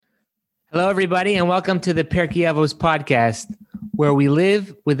Hello, everybody, and welcome to the Pirkei Avos podcast, where we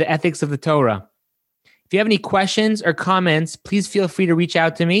live with the ethics of the Torah. If you have any questions or comments, please feel free to reach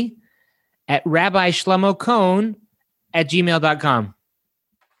out to me at rabbishlomocohn@gmail.com.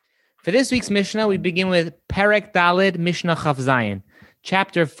 For this week's Mishnah, we begin with Perek Daled Mishnah Chaf Zayin,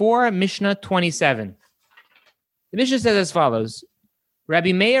 Chapter 4, Mishnah 27. The Mishnah says as follows: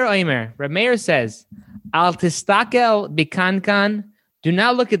 Rabbi Meir Omer, Rabbi Meir says, Al tistakel bikankan, do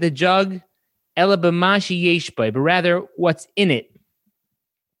not look at the jug, ela b'mashi yesh bay, but rather what's in it.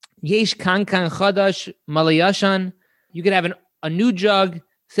 Yesh kankan chadash malayashan, you could have a new jug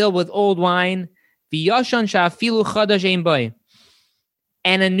filled with old wine, v'yashan sha'afilu chadash ein bay,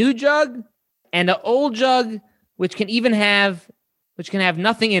 and a new jug and an old jug which can have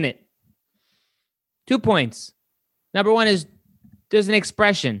nothing in it. 2 points. Number one is there's an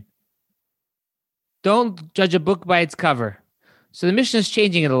expression: don't judge a book by its cover. So the Mishnah is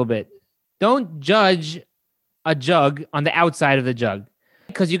changing it a little bit. Don't judge a jug on the outside of the jug,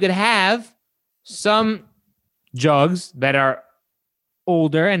 because you could have some jugs that are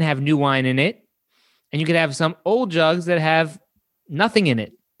older and have new wine in it, and you could have some old jugs that have nothing in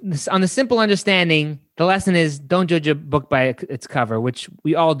it. On the simple understanding, the lesson is don't judge a book by its cover, which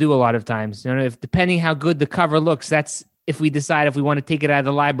we all do a lot of times. You know, if depending how good the cover looks, that's if we decide if we want to take it out of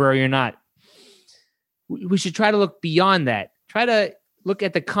the library or not. We should try to look beyond that. Try to look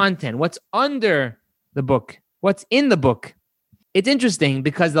at the content, what's under the book, what's in the book. It's interesting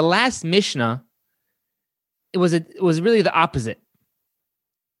because the last Mishnah, it was really the opposite.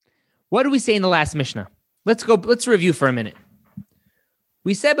 What did we say in the last Mishnah? Let's review for a minute.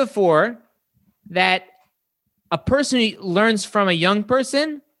 We said before that a person who learns from a young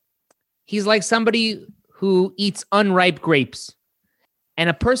person, he's like somebody who eats unripe grapes. And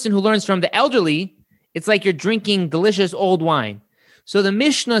a person who learns from the elderly, it's like you're drinking delicious old wine. So the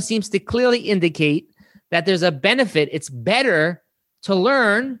Mishnah seems to clearly indicate that there's a benefit. It's better to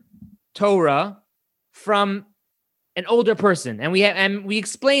learn Torah from an older person. And we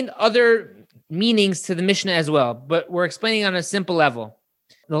explained other meanings to the Mishnah as well, but we're explaining on a simple level.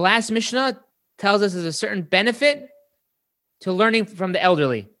 The last Mishnah tells us there's a certain benefit to learning from the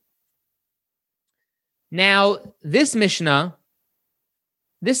elderly. Now, this Mishnah,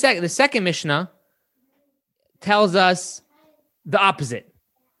 the second Mishnah, tells us the opposite.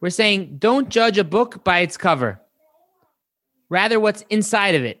 We're saying don't judge a book by its cover. Rather, what's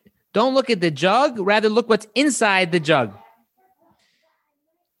inside of it. Don't look at the jug. Rather, look what's inside the jug.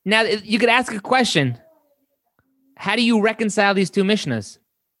 Now, you could ask a question. How do you reconcile these two Mishnahs?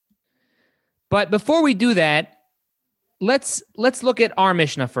 But before we do that, let's look at our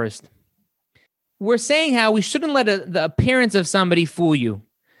Mishnah first. We're saying how we shouldn't let the appearance of somebody fool you.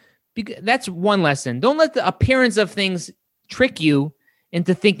 That's one lesson. Don't let the appearance of things trick you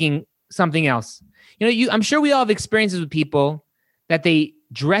into thinking something else. I'm sure we all have experiences with people that they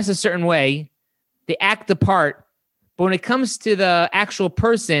dress a certain way, they act the part, but when it comes to the actual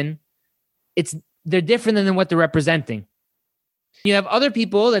person, they're different than what they're representing. You have other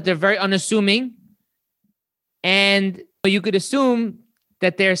people that they're very unassuming, and you could assume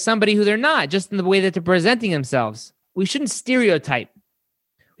that they're somebody who they're not, just in the way that they're presenting themselves. We shouldn't stereotype.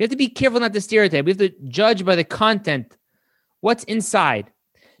 We have to be careful not to stereotype. We have to judge by the content, what's inside.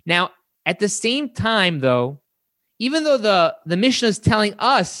 Now, at the same time, though, even though the Mishnah is telling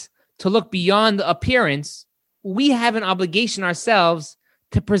us to look beyond the appearance, we have an obligation ourselves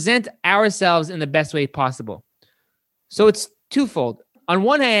to present ourselves in the best way possible. So it's twofold. On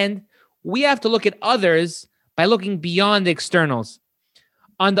one hand, we have to look at others by looking beyond the externals.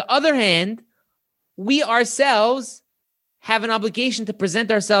 On the other hand, we ourselves have an obligation to present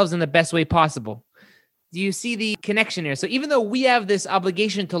ourselves in the best way possible. Do you see the connection here? So even though we have this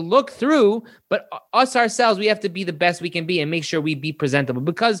obligation to look through, but us ourselves, we have to be the best we can be and make sure we be presentable.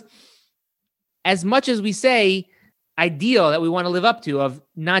 Because as much as we say ideal that we want to live up to of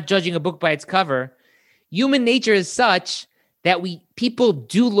not judging a book by its cover, human nature is such that people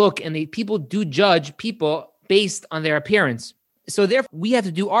do look and people do judge people based on their appearance. So therefore, we have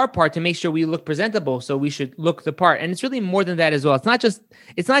to do our part to make sure we look presentable. So we should look the part. And it's really more than that as well. It's not just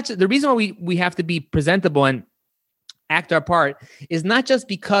the reason why we have to be presentable and act our part is not just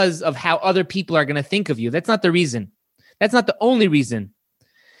because of how other people are going to think of you. That's not the reason. That's not the only reason.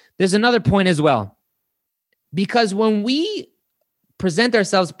 There's another point as well. Because when we present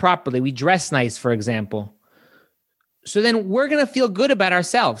ourselves properly, we dress nice, for example. So then we're going to feel good about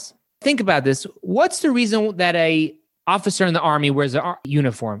ourselves. Think about this. What's the reason that a officer in the army wears a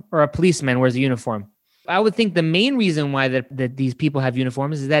uniform or a policeman wears a uniform? I would think the main reason why that these people have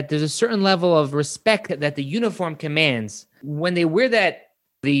uniforms is that there's a certain level of respect that the uniform commands. When they wear that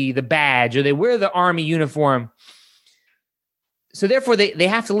the badge, or they wear the army uniform. So therefore, they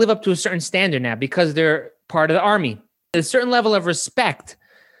have to live up to a certain standard now because they're part of the army. There's a certain level of respect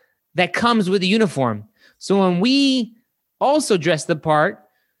that comes with the uniform. So when we also dress the part,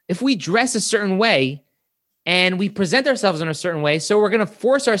 if we dress a certain way and we present ourselves in a certain way, so we're going to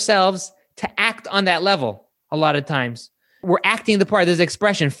force ourselves to act on that level a lot of times. We're acting the part. There's an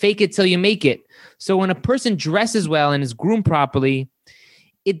expression, fake it till you make it. So when a person dresses well and is groomed properly,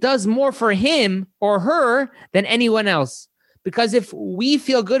 it does more for him or her than anyone else. Because if we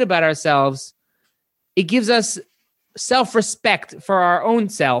feel good about ourselves, it gives us self-respect for our own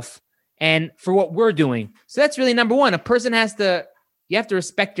self and for what we're doing. So that's really number one. You have to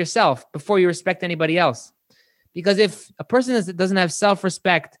respect yourself before you respect anybody else. Because if a person doesn't have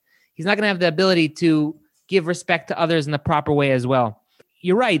self-respect, he's not going to have the ability to give respect to others in the proper way as well.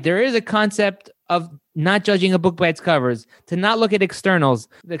 You're right. There is a concept of not judging a book by its covers, to not look at externals.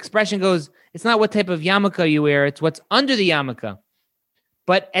 The expression goes, it's not what type of yarmulke you wear, it's what's under the yarmulke.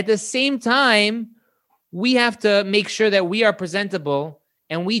 But at the same time, we have to make sure that we are presentable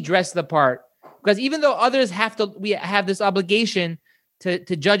and we dress the part. Because even though others we have this obligation to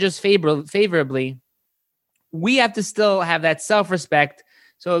judge us favorably, we have to still have that self-respect.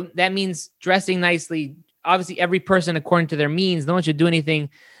 So that means dressing nicely. Obviously, every person, according to their means, no one should do anything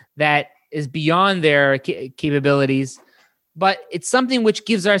that is beyond their capabilities. But it's something which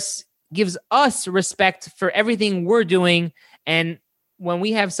gives us respect for everything we're doing. And when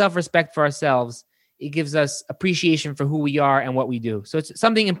we have self-respect for ourselves, it gives us appreciation for who we are and what we do. So it's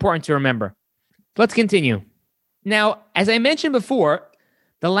something important to remember. Let's continue. Now, as I mentioned before,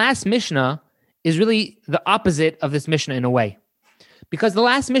 the last Mishnah is really the opposite of this Mishnah in a way. Because the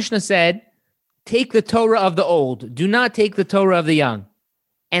last Mishnah said, take the Torah of the old. Do not take the Torah of the young.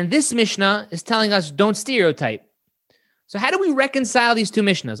 And this Mishnah is telling us don't stereotype. So how do we reconcile these two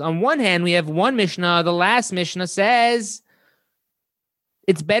Mishnahs? On one hand, we have one Mishnah. The last Mishnah says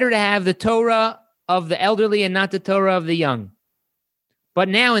it's better to have the Torah of the elderly and not the Torah of the young. But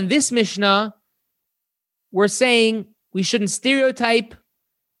now in this Mishnah, we're saying we shouldn't stereotype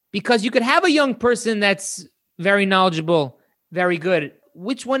because you could have a young person that's very knowledgeable, very good.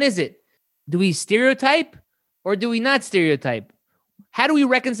 Which one is it? Do we stereotype or do we not stereotype? How do we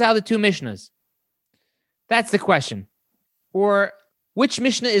reconcile the two Mishnahs? That's the question. Or which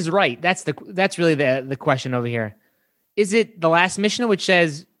Mishnah is right? That's really the question over here. Is it the last Mishnah which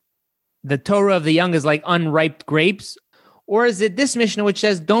says the Torah of the young is like unripe grapes? Or is it this Mishnah which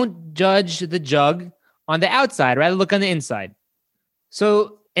says don't judge the jug on the outside, rather look on the inside?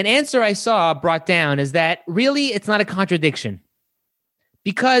 So an answer I saw brought down is that really it's not a contradiction.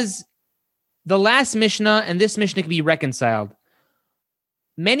 Because the last Mishnah and this Mishnah can be reconciled.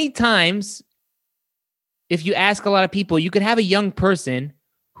 Many times, if you ask a lot of people, you could have a young person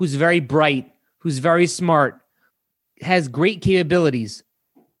who's very bright, who's very smart, has great capabilities,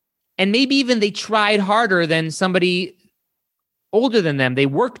 and maybe even they tried harder than somebody older than them. They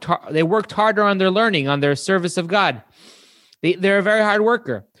worked harder on their learning, on their service of God. They're a very hard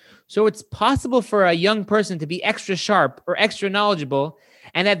worker. So it's possible for a young person to be extra sharp or extra knowledgeable,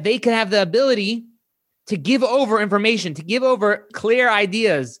 and that they can have the ability to give over information, to give over clear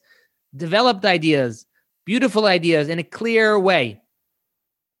ideas, developed ideas, beautiful ideas in a clear way.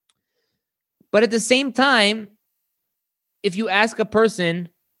 But at the same time, if you ask a person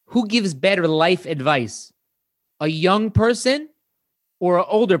who gives better life advice, a young person or an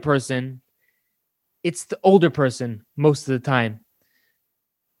older person, it's the older person most of the time.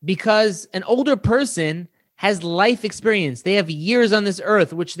 Because an older person has life experience. They have years on this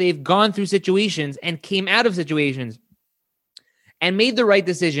earth, which they've gone through situations and came out of situations and made the right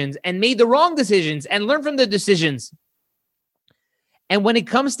decisions and made the wrong decisions and learned from the decisions. And when it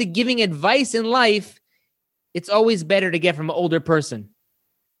comes to giving advice in life, it's always better to get from an older person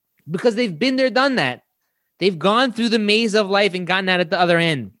because they've been there, done that. They've gone through the maze of life and gotten out at the other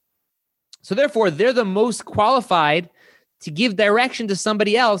end. So therefore, they're the most qualified to give direction to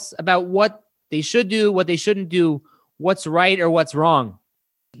somebody else about what they should do, what they shouldn't do, what's right or what's wrong.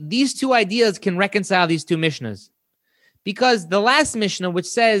 These two ideas can reconcile these two Mishnahs. Because the last Mishnah,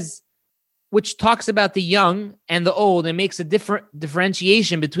 which talks about the young and the old and makes a different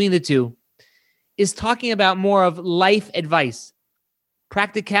differentiation between the two, is talking about more of life advice,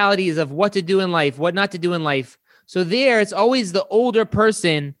 practicalities of what to do in life, what not to do in life. So there, it's always the older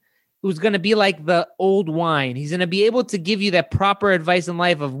person who's going to be like the old wine. He's going to be able to give you that proper advice in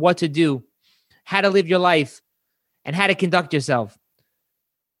life of what to do, how to live your life, and how to conduct yourself.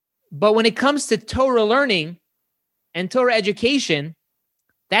 But when it comes to Torah learning and Torah education,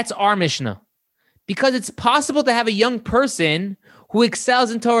 that's our Mishnah. Because it's possible to have a young person who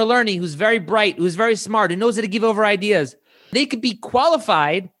excels in Torah learning, who's very bright, who's very smart, who knows how to give over ideas. They could be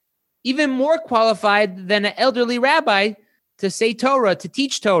qualified, even more qualified than an elderly rabbi to say Torah, to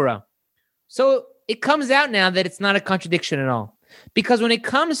teach Torah. So it comes out now that it's not a contradiction at all. Because when it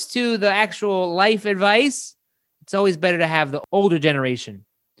comes to the actual life advice, it's always better to have the older generation.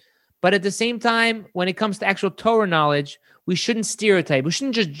 But at the same time, when it comes to actual Torah knowledge, we shouldn't stereotype. We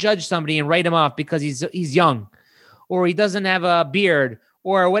shouldn't just judge somebody and write him off because he's young, or he doesn't have a beard,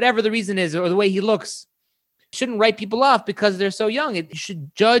 or whatever the reason is, or the way he looks. You shouldn't write people off because they're so young. You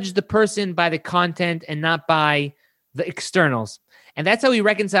should judge the person by the content and not by the externals. And that's how we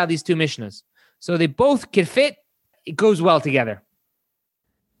reconcile these two Mishnas. So they both can fit. It goes well together.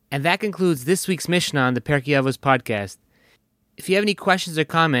 And that concludes this week's Mishnah on the Perkei Avos podcast. If you have any questions or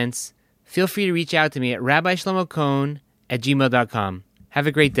comments, feel free to reach out to me at rabbishlomocohn@gmail.com. Have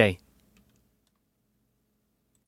a great day.